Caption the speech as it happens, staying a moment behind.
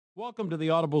Welcome to the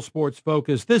Audible Sports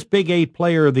Focus. This Big 8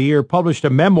 Player of the Year published a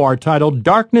memoir titled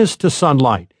Darkness to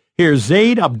Sunlight. Here's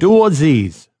Zaid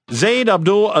Abdul-Aziz. Zaid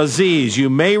Abdul-Aziz, you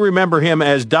may remember him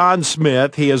as Don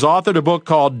Smith. He has authored a book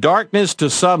called Darkness to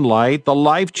Sunlight, The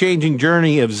Life-Changing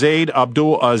Journey of Zaid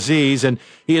Abdul-Aziz, and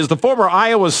he is the former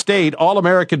Iowa State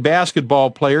All-American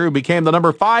basketball player who became the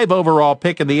number 5 overall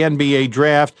pick in the NBA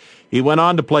draft. He went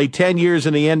on to play 10 years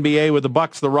in the NBA with the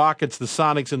Bucks, the Rockets, the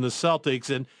Sonics, and the Celtics,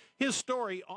 and his story